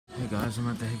Hey guys, I'm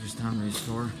at the Hagerstown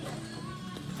Restore.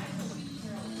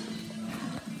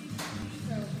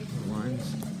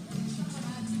 Lines.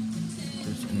 If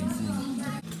there's anything.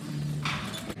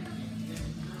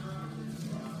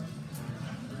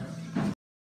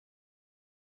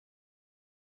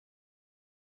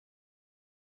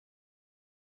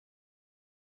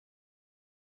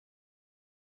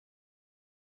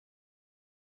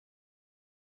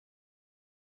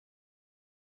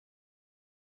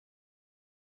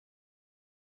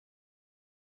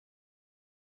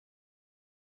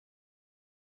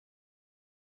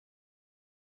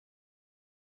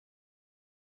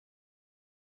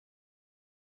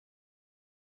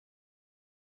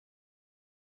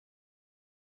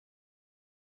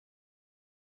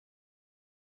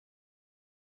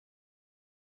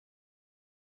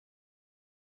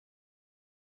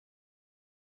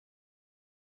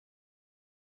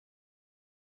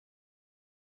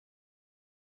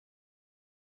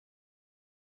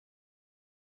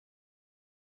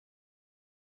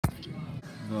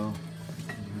 Go.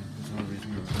 There's no reason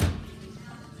to repent.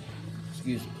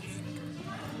 Excuse me.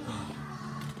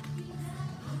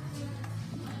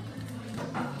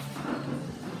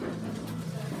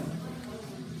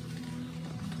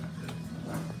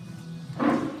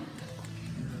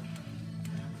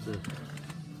 That's it.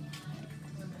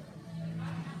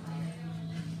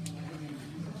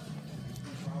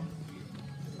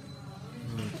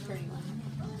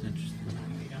 It's interesting.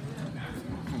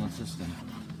 Oh, what's this thing?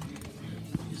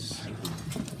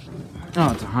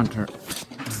 Oh, it's a hunter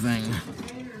thing.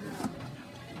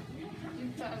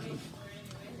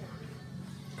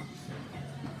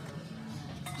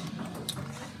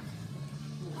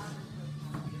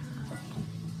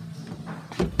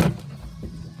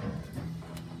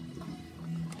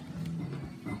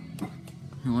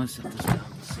 Hey, let's set this down.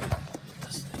 Let's see what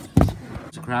this thing is.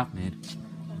 It's a craft made.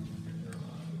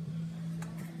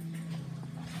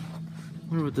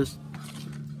 Wonder what this.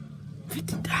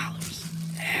 $50.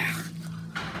 Yeah.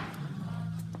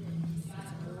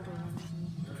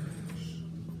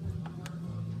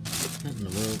 What in the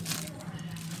world?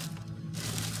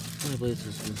 What place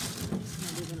is this?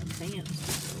 It's not even advanced.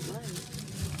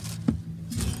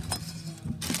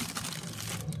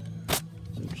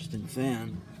 It's an interesting fan.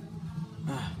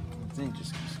 The thing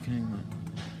just keeps getting my.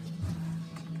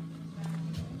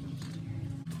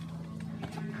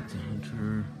 It's a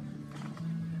hunter.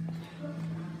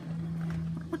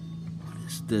 What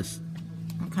is this?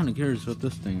 I'm kind of curious what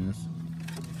this thing is.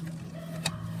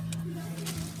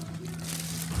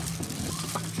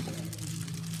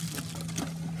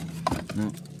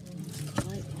 No.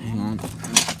 Hang on. Put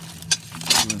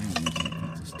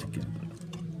this together.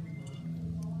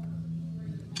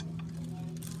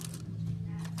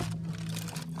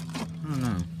 I don't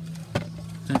know.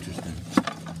 It's interesting.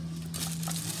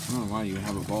 I don't know why you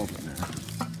have a bulb in there.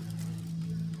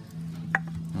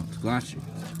 Oh, it's glassy.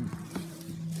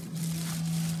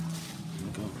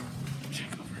 Go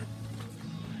check over it.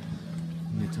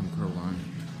 Need some curl line.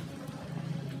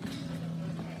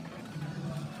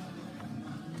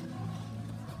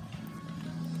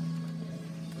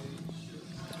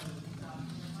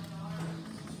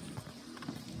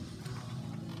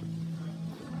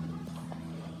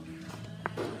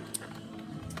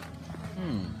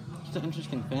 It's an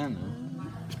interesting fan, though.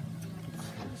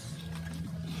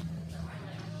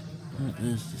 What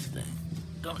is this thing?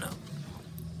 Don't know.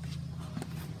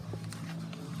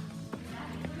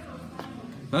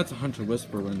 That's a Hunter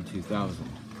Whisper Wind 2000.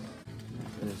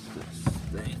 What is this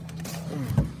thing?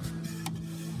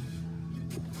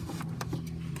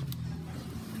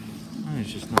 Oh,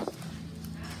 it's just not.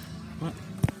 What?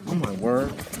 Oh my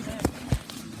word.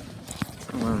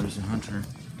 Oh, there's a Hunter.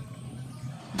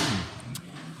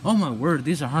 Oh my word,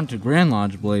 these are Hunter Grand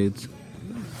Lodge blades.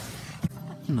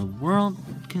 What in the world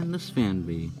can this fan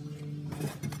be?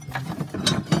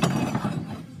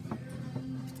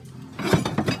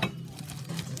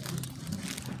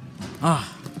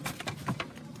 Ah.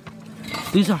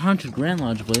 These are Hunter Grand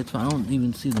Lodge blades, but I don't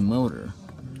even see the motor.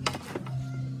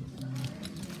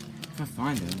 If I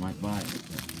find it, I might buy it.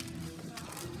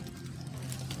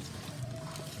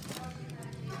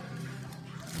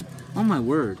 Oh my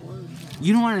word.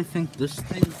 You know what I think this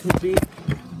thing could be?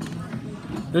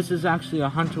 This is actually a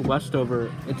Hunter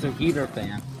Westover. It's a heater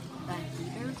fan. A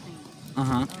heater fan?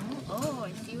 Uh-huh. Oh,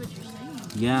 I see what you're saying.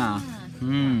 Yeah.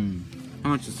 How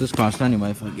much does this cost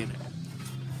anyway if I get it?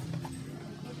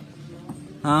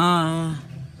 I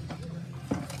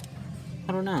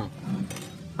don't know.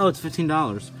 Oh, it's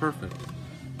 $15. Perfect.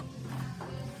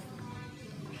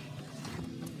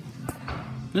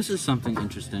 This is something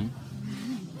interesting.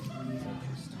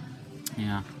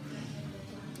 Yeah.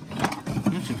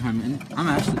 I'm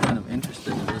actually kind of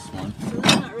interested in this one. So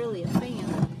that's not really a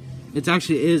fan. It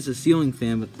actually is a ceiling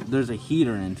fan, but there's a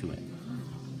heater into it.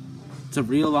 It's a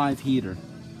real live heater.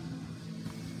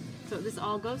 So this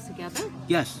all goes together?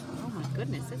 Yes. Oh my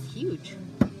goodness, that's huge.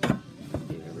 It's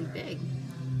really big.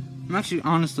 I'm actually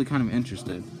honestly kind of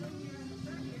interested.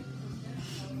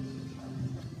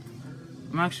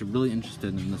 I'm actually really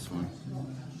interested in this one.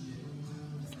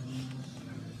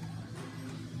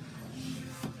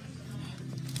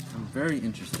 I'm very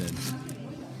interested.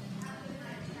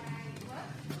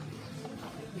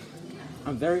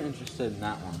 I'm very interested in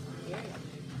that one.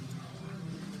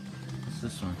 What's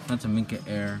this one? That's a Minka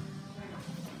Air.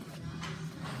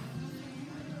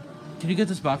 Can you get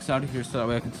this box out of here so that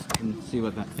way I can see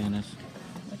what that fan is?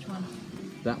 Which one?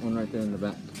 That one right there in the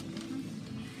back.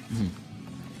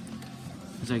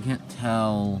 Because I can't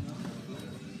tell.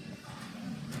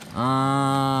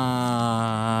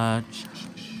 I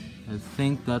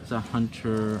think that's a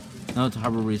Hunter. No, it's a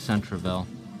Harbor Breeze Centreville.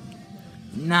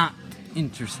 Not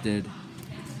interested.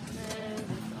 It's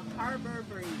a Harbor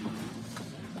Breeze.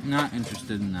 Not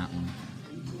interested in that one.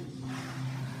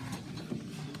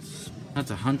 That's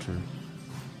a Hunter.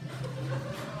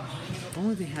 If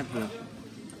only they had the.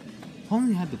 If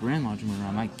only they had the Grand Lodge motor,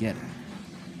 I might get it.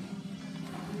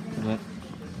 But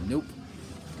nope.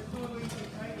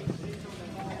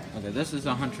 Okay, this is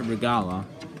a Hunter Regala.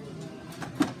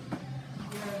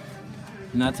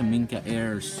 And that's a Minka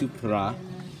Air Supra.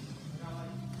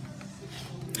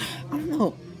 I don't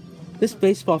know. This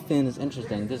baseball fan is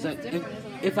interesting because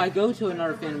if I go to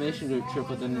another Fanimation Group trip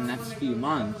within the next few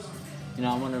months, you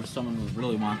know, I wonder if someone would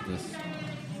really want this.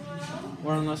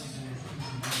 Or unless,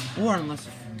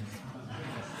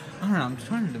 I don't know, I'm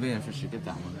trying to debate if I should get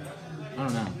that one. I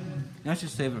don't know. I should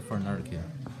save it for another kid.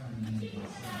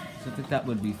 So I think that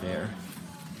would be fair.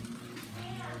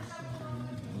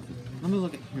 Let me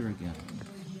look at here again.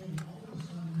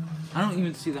 I don't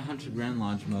even see the Hunter Grand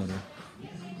Lodge motor.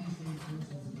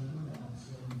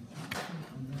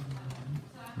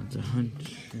 That's a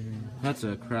Hunter. That's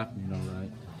a crap meat,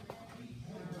 alright.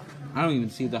 I don't even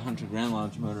see the Hunter Grand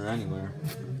Lodge motor anywhere.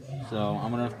 So I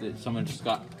wonder if someone just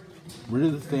got rid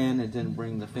of the fan and didn't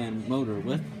bring the fan motor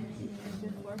with.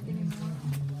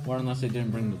 Or unless they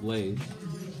didn't bring the blades.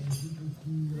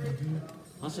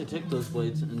 Unless they take those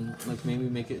blades and like maybe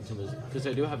make it into this, because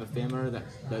I do have a fan motor that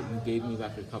you gave me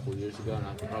back a couple years ago, and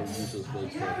I could probably use those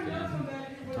blades for a fan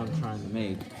I'm trying to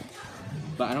make.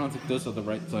 But I don't think those are the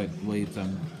right type blades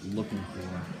I'm looking for.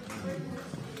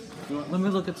 You know what, let me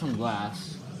look at some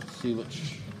glass, and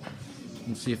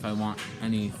see if I want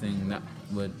anything that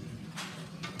would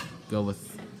go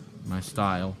with my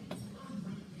style.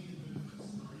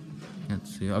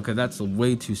 Let's see. Okay, that's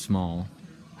way too small.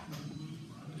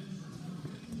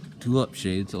 Tulip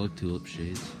shades. I like tulip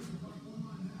shades.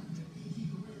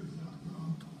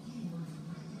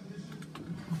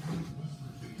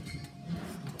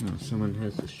 Oh, someone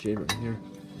has this shade right here.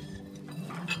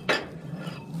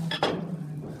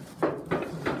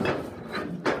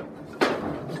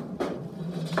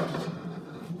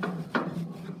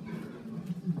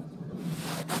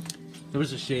 There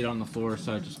was a shade on the floor,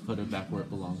 so I just put it back where it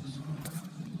belongs.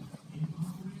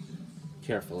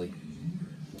 Carefully.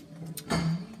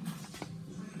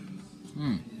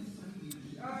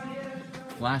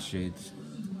 Glass shades.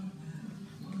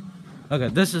 Okay,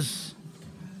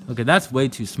 okay, that's way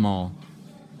too small.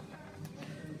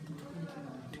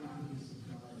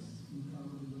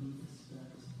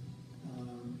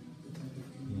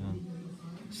 Yeah.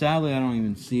 Sadly, I don't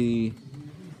even see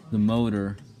the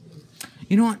motor.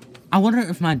 You know what? I wonder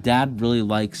if my dad really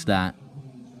likes that.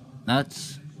 I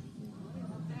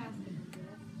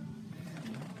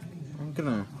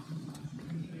wonder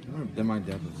if my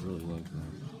dad would really like that.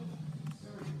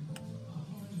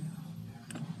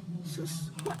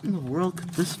 What in the world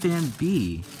could this fan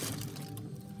be?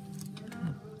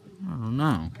 I don't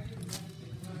know.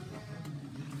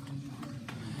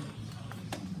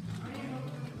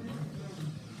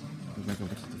 Go back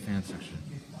over to the fan section.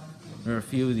 There are a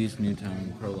few of these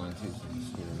Newtown Pro Line 2s in the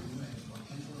store.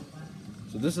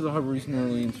 So this is the Harbor Breeze New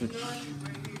Orleans, which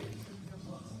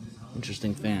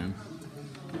interesting fan.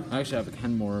 I actually have a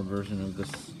Kenmore version of this,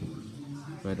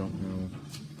 but I don't know.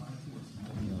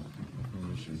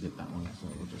 Maybe I should get that one, so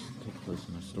it will just take place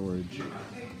in my storage.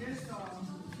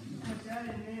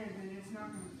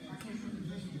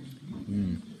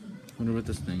 Wonder what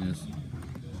this thing is.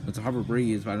 It's a Harbor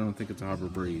Breeze, but I don't think it's a Harbor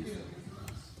Breeze.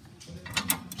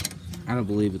 I don't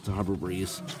believe it's a Harbor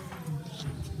Breeze.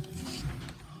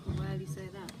 Why do you say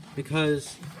that?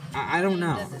 Because I don't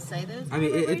know. Does it say this? I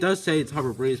mean, it does say it's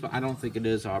Harbor Breeze, but I don't think it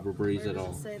is Harbor Breeze at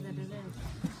all. Where does it say that it is?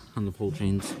 on the pull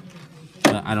chains,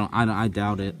 but I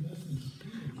doubt it.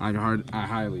 I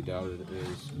highly doubt it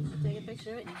is. Take a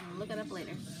picture of it and you can look it up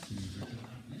later.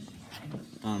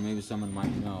 Maybe someone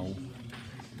might know.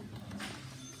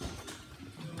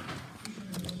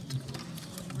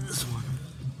 This one.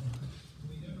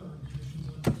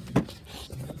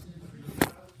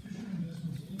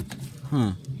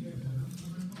 Huh.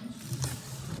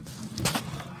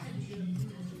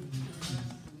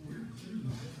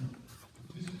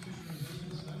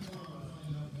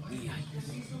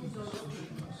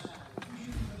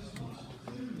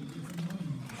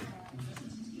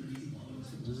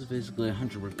 This is basically a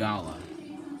Hunter Regala.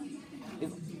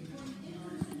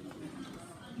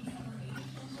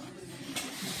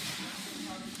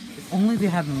 If only they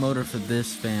had a motor for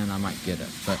this fan, I might get it.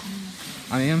 But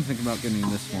I am thinking about getting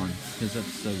this one because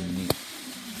that's so unique.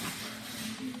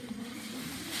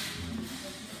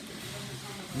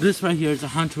 This right here is a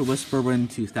Hunter Whisper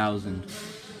Wind 2000.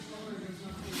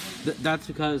 That's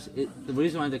because the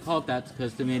reason why they call it that is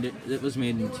because they made it. It was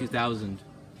made in 2000.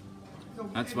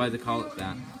 That's why they call it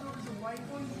that.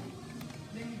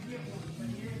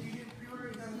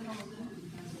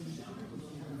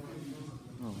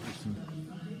 Oh, see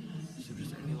if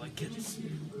there's any like kids.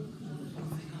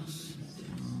 Anything else?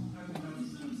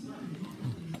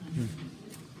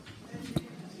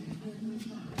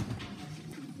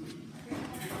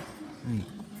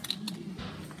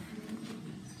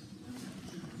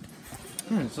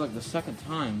 Yeah, it's like the second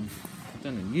time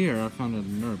within a year I found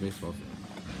another baseball fan.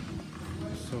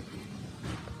 So cool.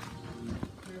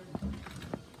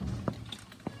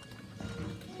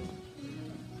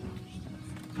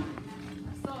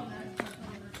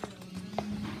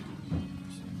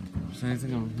 Is there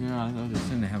anything over here? I just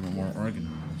think they have it more organized.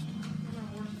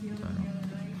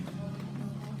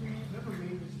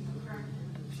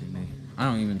 I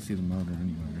don't even see the motor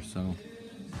anywhere, so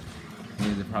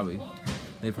maybe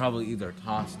they probably either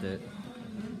tossed it.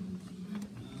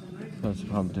 Plus it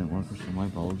probably didn't work with some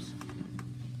light bulbs.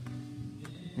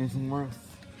 Anything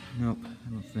worth? Nope,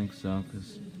 I don't think so,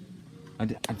 because I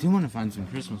do want to find some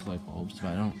Christmas light bulbs, but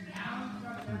I don't.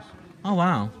 Oh,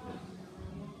 wow.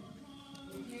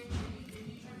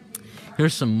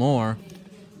 Here's some more.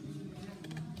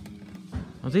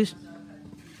 Are these?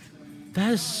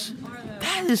 That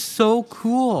is so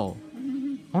cool.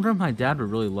 I wonder if my dad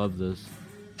would really love this.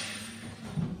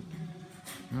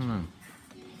 I don't know.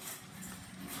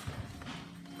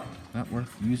 Is that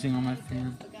worth using on my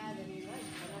fan?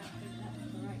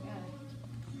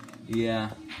 Yeah.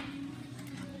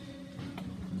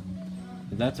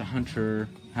 That's a Hunter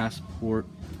Passport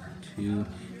 2.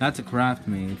 That's a craft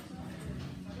made.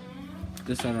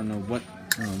 This I don't know what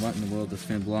in the world this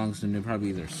fan belongs to. They probably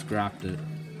either scrapped it.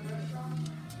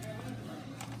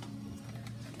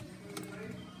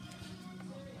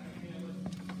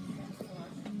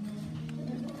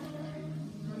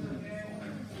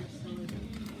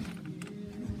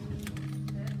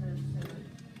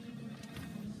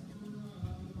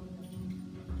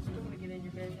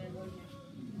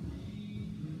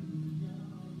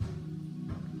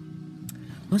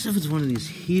 What if it's one of these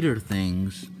heater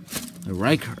things? A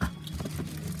Riker.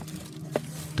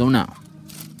 Don't know.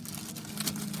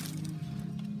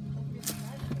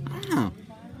 I don't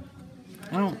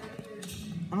know.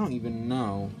 I don't even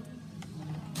know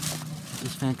what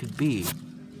this fan could be.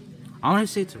 I want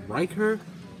to say it's a Riker,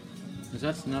 because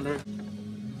that's another.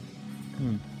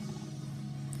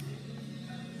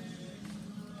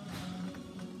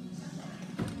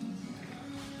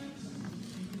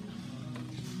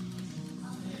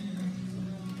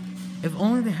 If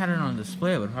only they had it on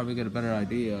display, I would probably get a better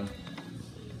idea.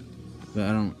 But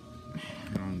I don't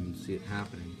even see it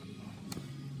happening.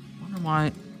 I wonder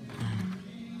why.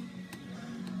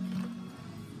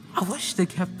 I wish they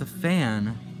kept the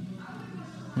fan.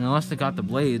 And unless they got the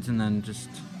blades and then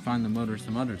just find the motor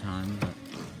some other time. But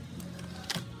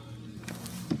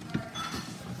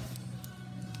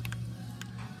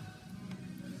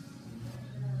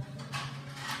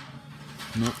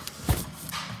nope.